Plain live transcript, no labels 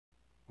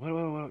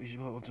what up? It's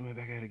your boy Ultimate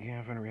back at it again.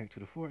 I'm trying to react to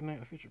the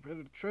Fortnite official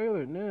Predator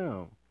trailer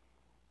now.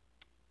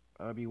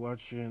 I'll be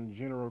watching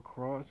General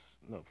Cross.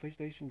 No,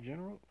 PlayStation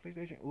General?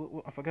 PlayStation?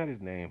 I forgot his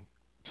name.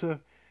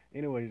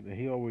 Anyways,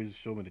 he always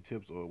show me the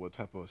tips or what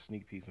type of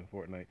sneak peeks in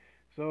Fortnite.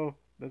 So,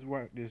 let's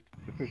watch this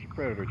official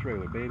Predator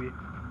trailer, baby.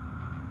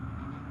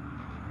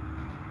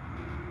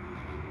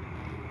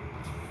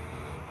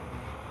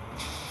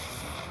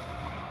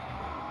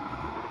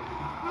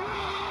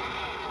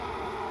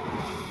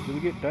 Do we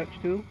get Dutch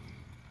too?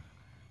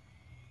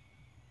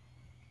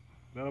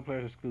 Battle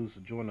Players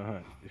exclusive. Join the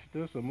hunt. There's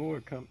still some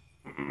more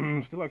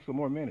still like some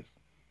more minutes.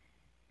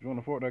 Join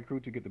the Fortnite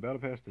crew to get the Battle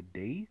Pass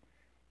today.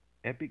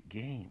 Epic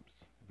Games.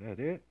 Is that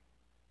it?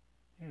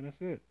 Yeah, that's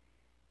it.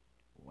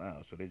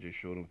 Wow, so they just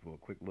showed him for a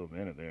quick little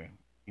minute there.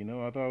 You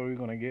know, I thought we were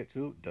gonna get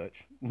to Dutch.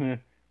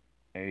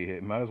 Hey,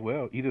 might as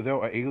well. Either that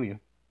or Alien.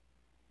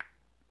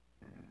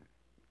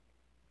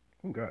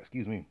 Oh God,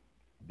 excuse me.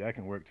 That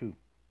can work too.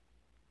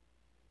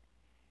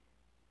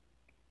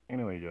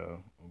 Anyway, y'all,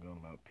 I'm going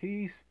about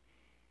peace.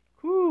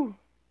 Whew.